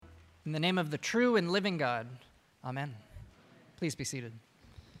In the name of the true and living God, amen. Please be seated.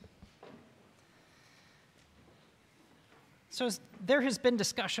 So there has been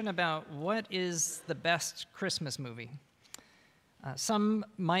discussion about what is the best Christmas movie. Some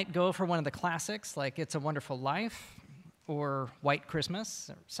might go for one of the classics, like It's a Wonderful Life or White Christmas.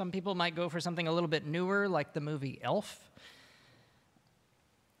 Some people might go for something a little bit newer, like the movie Elf.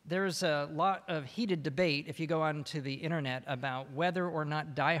 There's a lot of heated debate, if you go onto the internet, about whether or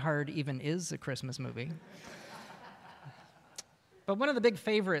not Die Hard even is a Christmas movie. But one of the big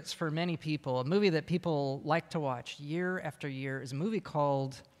favorites for many people, a movie that people like to watch year after year, is a movie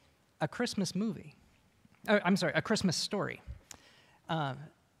called A Christmas Movie. A Christmas Story.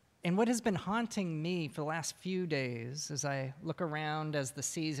 And what has been haunting me for the last few days as I look around as the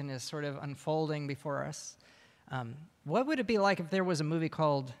season is sort of unfolding before us, what would it be like if there was a movie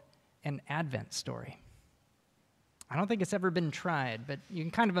called An Advent Story? I don't think it's ever been tried, but you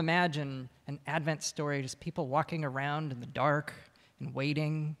can kind of imagine an Advent story, just people walking around in the dark and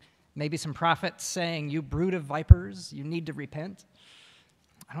waiting, maybe some prophets saying, "You brood of vipers, you need to repent."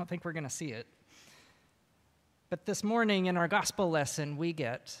 I don't think we're going to see it. But this morning in our gospel lesson, we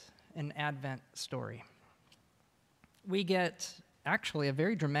get an Advent story. We get actually a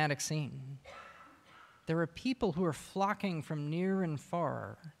very dramatic scene. There are people who are flocking from near and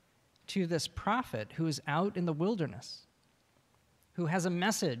far to this prophet who is out in the wilderness, who has a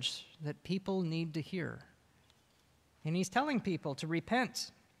message that people need to hear. And he's telling people to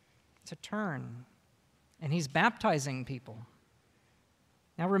repent, to turn, and he's baptizing people.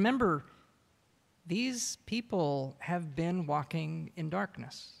 Now remember, these people have been walking in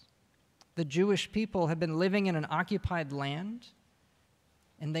darkness. The Jewish people have been living in an occupied land,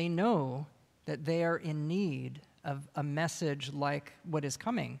 and they know that they are in need of a message like what is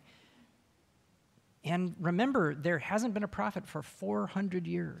coming. And remember, there hasn't been a prophet for 400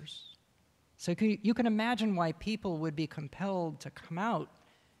 years. So you can imagine why people would be compelled to come out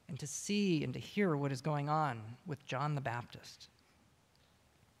and to see and to hear what is going on with John the Baptist.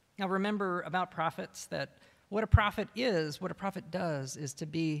 Now remember about prophets that what a prophet does is to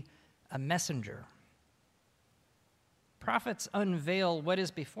be a messenger. Prophets unveil what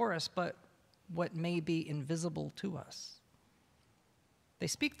is before us, but what may be invisible to us. They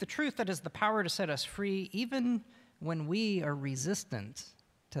speak the truth that has the power to set us free, even when we are resistant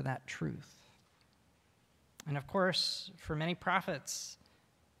to that truth. And of course, for many prophets,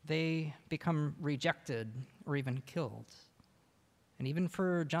 they become rejected or even killed. And even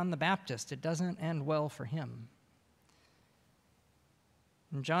for John the Baptist, it doesn't end well for him.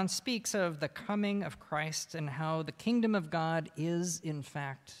 And John speaks of the coming of Christ and how the kingdom of God is, in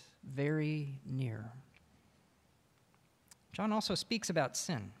fact, very near. John also speaks about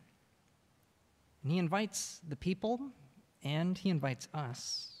sin. And he invites the people and he invites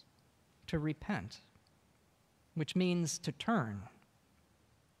us to repent, which means to turn,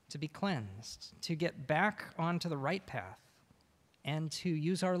 to be cleansed, to get back onto the right path, and to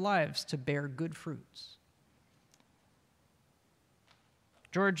use our lives to bear good fruits.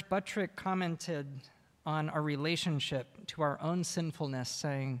 George Buttrick commented on our relationship to our own sinfulness,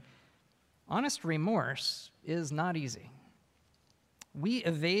 saying, "Honest remorse is not easy. We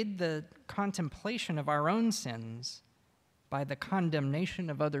evade the contemplation of our own sins by the condemnation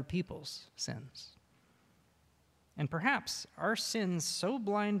of other people's sins. And perhaps our sins so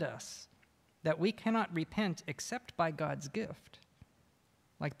blind us that we cannot repent except by God's gift,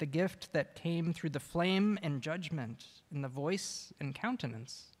 like the gift that came through the flame and judgment in the voice and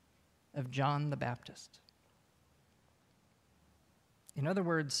countenance of John the Baptist." In other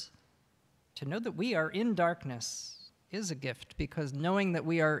words, to know that we are in darkness is a gift, because knowing that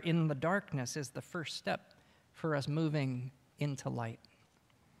we are in the darkness is the first step for us moving into light.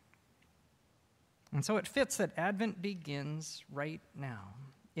 And so it fits that Advent begins right now,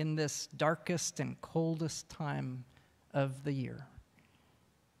 in this darkest and coldest time of the year.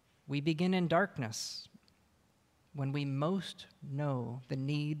 We begin in darkness when we most know the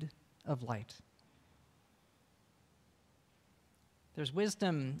need of light. There's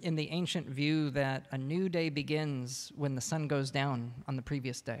wisdom in the ancient view that a new day begins when the sun goes down on the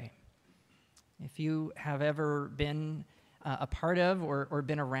previous day. If you have ever been a part of or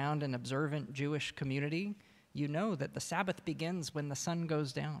been around an observant Jewish community, you know that the Sabbath begins when the sun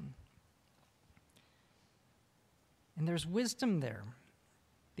goes down. And there's wisdom there,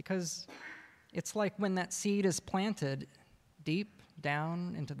 because it's like when that seed is planted deep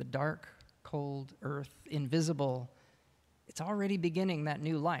down into the dark, cold earth, invisible. It's already beginning that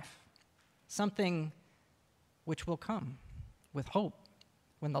new life, something which will come with hope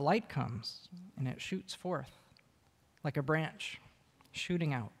when the light comes and it shoots forth like a branch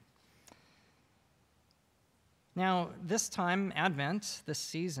shooting out. Now, this time, Advent, this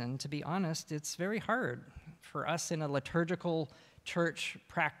season, to be honest, it's very hard for us in a liturgical church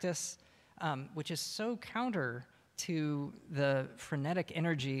practice, which is so counter to the frenetic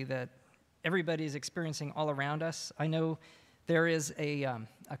energy that everybody's experiencing all around us. I know there is a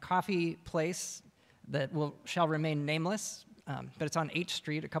coffee place that shall remain nameless, but it's on H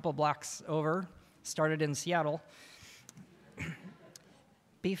Street, a couple blocks over, started in Seattle.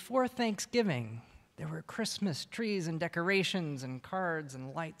 Before Thanksgiving, there were Christmas trees and decorations and cards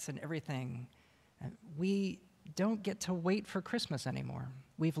and lights and everything. We don't get to wait for Christmas anymore.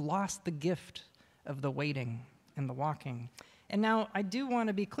 We've lost the gift of the waiting and the walking. And now I do want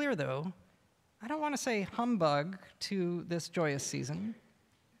to be clear, though. I don't want to say humbug to this joyous season,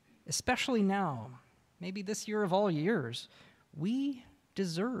 especially now, maybe this year of all years. We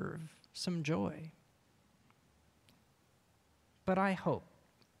deserve some joy. But I hope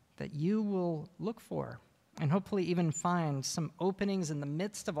that you will look for and hopefully even find some openings in the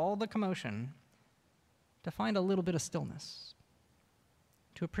midst of all the commotion to find a little bit of stillness,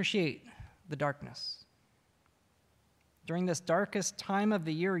 to appreciate the darkness. During this darkest time of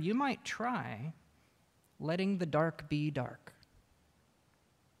the year, you might try letting the dark be dark.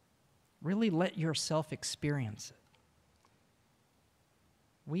 Really let yourself experience it.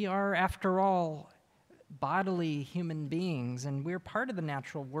 We are, after all, bodily human beings, and we're part of the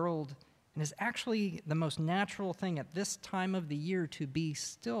natural world, and it's actually the most natural thing at this time of the year to be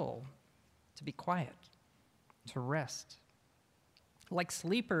still, to be quiet, to rest. Like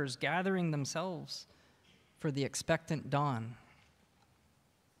sleepers gathering themselves for the expectant dawn.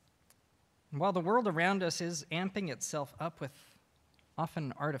 And while the world around us is amping itself up with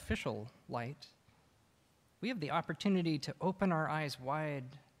often artificial light, we have the opportunity to open our eyes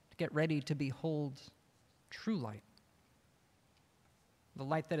wide, to get ready to behold true light. The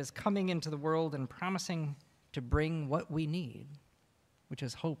light that is coming into the world and promising to bring what we need, which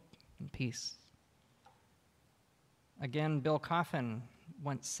is hope and peace. Again, Bill Coffin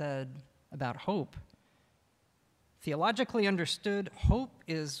once said about hope, theologically understood, hope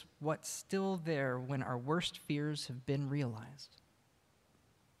is what's still there when our worst fears have been realized.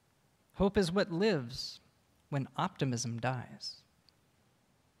 Hope is what lives when optimism dies.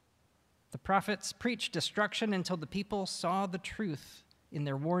 The prophets preached destruction until the people saw the truth in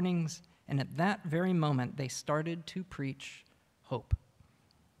their warnings, and at that very moment they started to preach hope.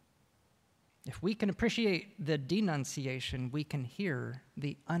 If we can appreciate the denunciation, we can hear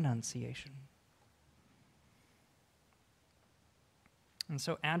the annunciation. And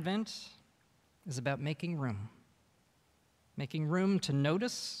so Advent is about making room to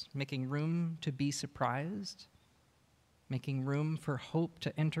notice, making room to be surprised, making room for hope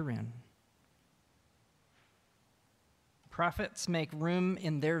to enter in. Prophets make room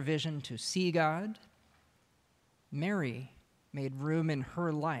in their vision to see God. Mary made room in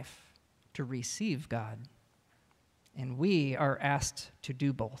her life to receive God. And we are asked to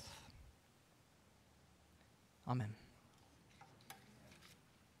do both. Amen.